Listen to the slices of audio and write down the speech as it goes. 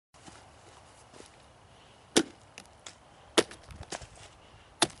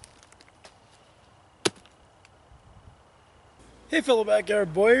Hey fellow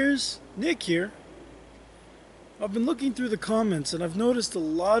backyard boyers, Nick here. I've been looking through the comments and I've noticed a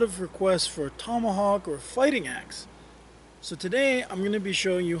lot of requests for a tomahawk or a fighting axe. So today I'm going to be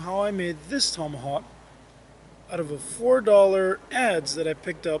showing you how I made this tomahawk out of a $4 Adze that I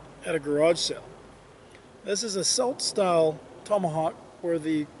picked up at a garage sale. This is a Celt style tomahawk where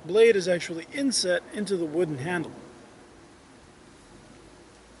the blade is actually inset into the wooden handle.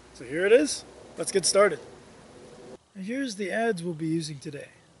 So here it is. Let's get started. And here's the Adze we'll be using today.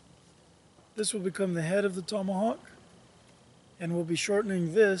 This will become the head of the tomahawk, and we'll be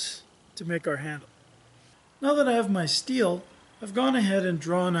shortening this to make our handle. Now that I have my steel, I've gone ahead and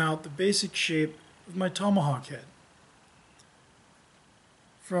drawn out the basic shape of my tomahawk head.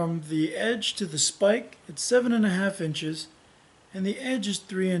 From the edge to the spike, it's 7.5 inches, and the edge is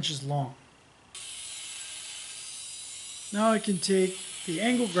 3 inches long. Now I can take the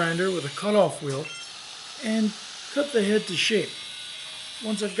angle grinder with a cutoff wheel and cut the head to shape.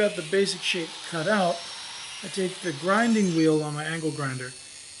 Once I've got the basic shape cut out, I take the grinding wheel on my angle grinder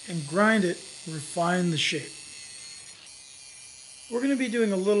and grind it, refine the shape. We're going to be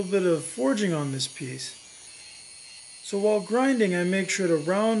doing a little bit of forging on this piece. So while grinding, I make sure to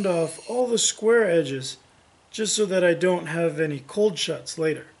round off all the square edges just so that I don't have any cold shuts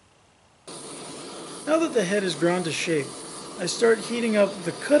later. Now that the head is ground to shape, I start heating up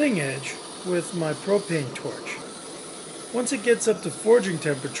the cutting edge with my propane torch. Once it gets up to forging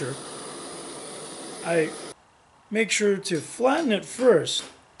temperature, I make sure to flatten it first,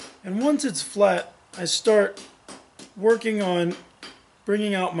 and once it's flat, I start working on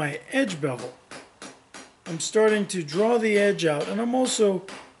bringing out my edge bevel. I'm starting to draw the edge out, and I'm also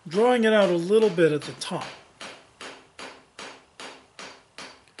drawing it out a little bit at the top.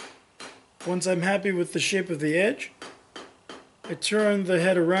 Once I'm happy with the shape of the edge, I turn the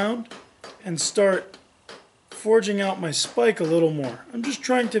head around and start forging out my spike a little more. I'm just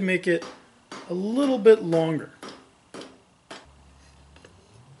trying to make it a little bit longer.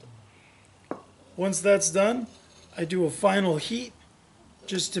 Once that's done, I do a final heat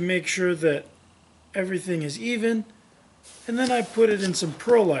just to make sure that everything is even, and then I put it in some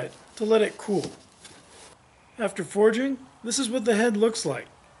perlite to let it cool. After forging, this is what the head looks like.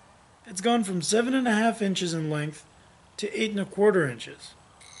 It's gone from 7.5 inches in length to 8.25 inches.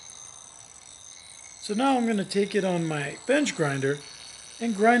 So now I'm going to take it on my bench grinder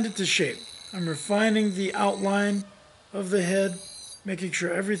and grind it to shape. I'm refining the outline of the head, making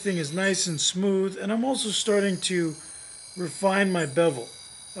sure everything is nice and smooth, and I'm also starting to refine my bevel.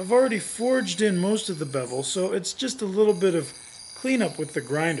 I've already forged in most of the bevel, so it's just a little bit of cleanup with the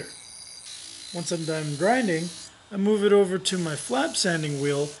grinder. Once I'm done grinding, I move it over to my flap sanding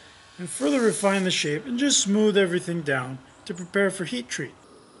wheel and further refine the shape and just smooth everything down to prepare for heat treat.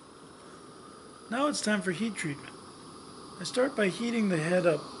 Now it's time for heat treatment. I start by heating the head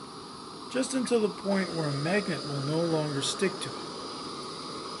up just until the point where a magnet will no longer stick to it.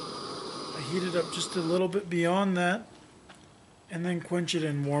 I heat it up just a little bit beyond that and then quench it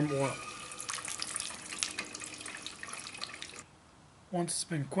in warm oil. Once it's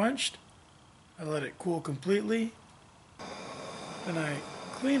been quenched, I let it cool completely. Then I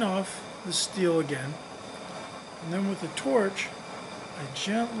clean off the steel again, and then with a torch I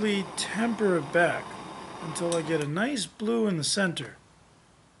gently temper it back until I get a nice blue in the center.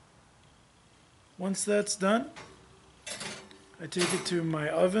 Once that's done, I take it to my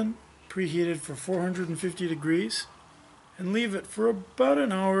oven, preheated for 450 degrees, and leave it for about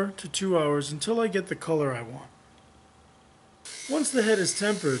an hour to 2 hours until I get the color I want. Once the head is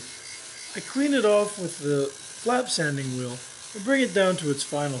tempered, I clean it off with the flap sanding wheel and bring it down to its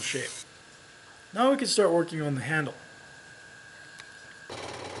final shape. Now we can start working on the handle.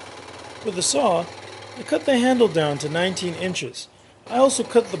 With a saw, I cut the handle down to 19 inches. I also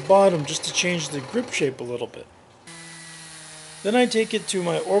cut the bottom just to change the grip shape a little bit. Then I take it to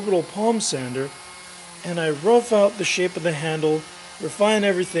my orbital palm sander and I rough out the shape of the handle, refine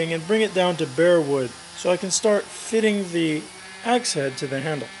everything, and bring it down to bare wood so I can start fitting the axe head to the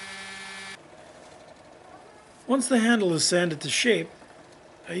handle. Once the handle is sanded to shape,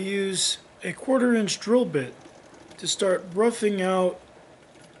 I use a 1/4 inch drill bit to start roughing out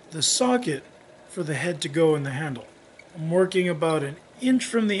the socket for the head to go in the handle. I'm working about an inch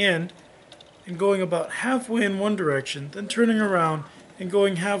from the end and going about halfway in one direction, then turning around and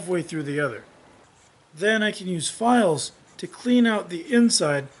going halfway through the other. Then I can use files to clean out the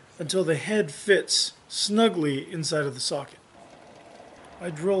inside until the head fits snugly inside of the socket. I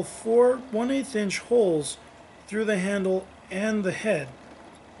drill 4 1/8 inch holes through the handle and the head.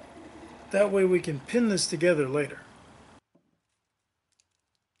 That way we can pin this together later.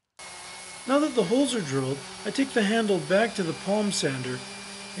 Now that the holes are drilled, I take the handle back to the palm sander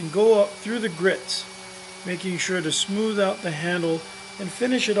and go up through the grits, making sure to smooth out the handle and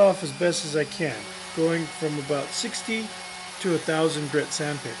finish it off as best as I can, going from about 60 to 1,000 grit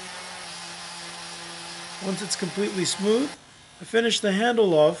sandpaper. Once it's completely smooth, I finish the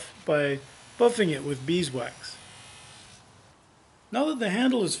handle off by buffing it with beeswax. Now that the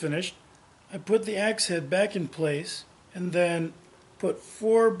handle is finished, I put the axe head back in place and then put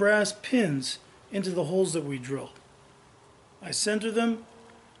 4 brass pins into the holes that we drilled. I center them,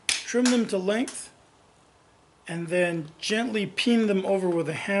 trim them to length, and then gently peen them over with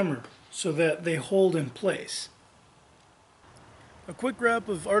a hammer so that they hold in place. A quick wrap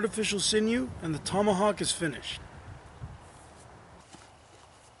of artificial sinew and the tomahawk is finished.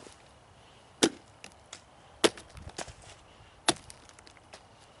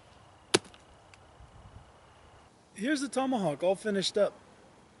 Here's the tomahawk all finished up.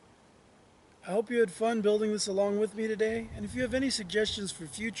 I hope you had fun building this along with me today, and if you have any suggestions for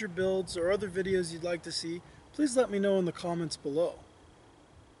future builds or other videos you'd like to see, please let me know in the comments below.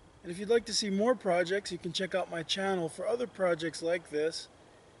 And if you'd like to see more projects, you can check out my channel for other projects like this.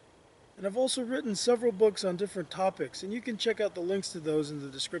 And I've also written several books on different topics, and you can check out the links to those in the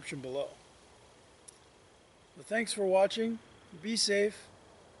description below. Well, thanks for watching, be safe,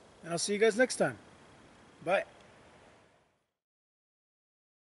 and I'll see you guys next time. Bye.